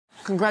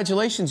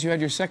congratulations. You had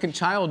your second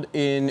child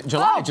in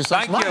July, just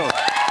last month. Thank you.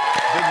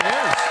 Big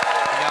news.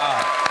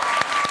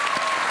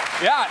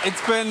 Yeah,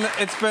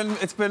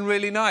 it's been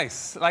really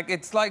nice. Like,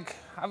 it's like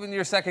having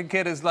your second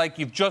kid is like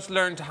you've just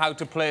learned how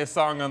to play a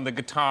song on the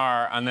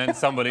guitar, and then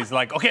somebody's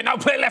like, "Okay, now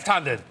play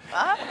left-handed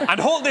and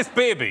hold this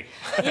baby."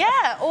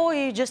 Yeah, or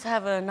you just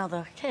have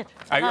another kid.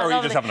 Or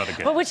you just have another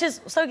kid. But which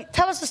is so.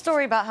 Tell us the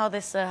story about how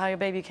this, how your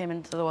baby came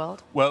into the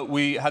world. Well,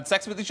 we had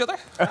sex with each other.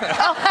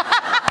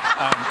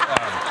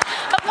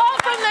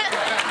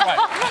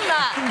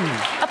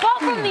 Apart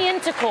from the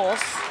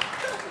intercourse,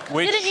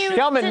 didn't you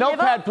Gentlemen, deliver?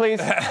 notepad,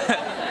 please.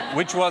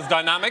 Which was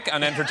dynamic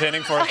and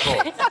entertaining for us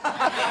both.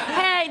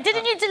 Hey,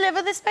 didn't you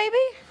deliver this baby?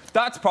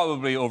 That's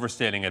probably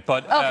overstating it,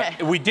 but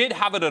we did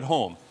have it at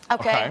home.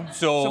 Okay.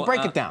 So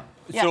break it down.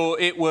 So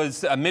it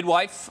was a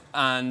midwife,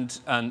 and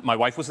my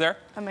wife was there.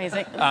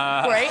 Amazing.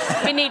 Great.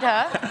 We need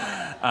her.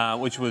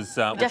 Which was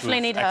Definitely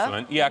need her.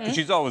 excellent. Yeah, because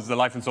she's always the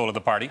life and soul of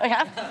the party.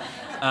 Yeah.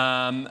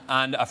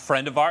 And a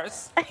friend of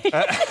ours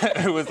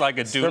who was like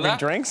a doula. Serving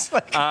drinks.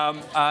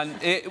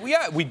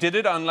 Yeah, we did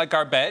it on like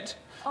our bed.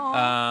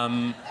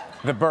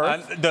 The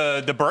birth. And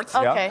the birth.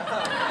 Okay.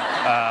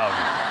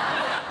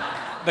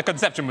 The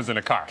conception was in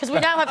a car. Because we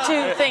now have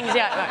two things.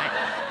 Yeah.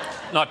 Right.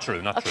 Not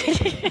true, not true.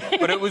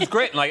 But it was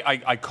great. Like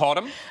I caught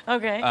him.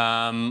 Okay.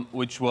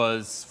 Which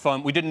was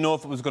fun. We didn't know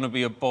if it was going to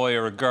be a boy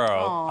or a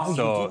girl. Aww.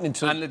 So, you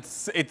didn't and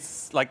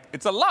it's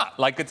a lot.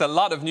 Like, it's a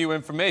lot of new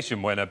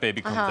information when a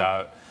baby comes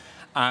out.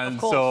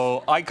 And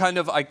so I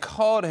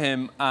caught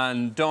him,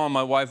 and Dawn,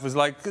 my wife, was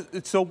like,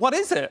 "So what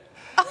is it?"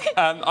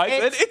 And I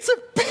said, "It's a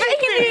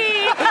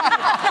baby."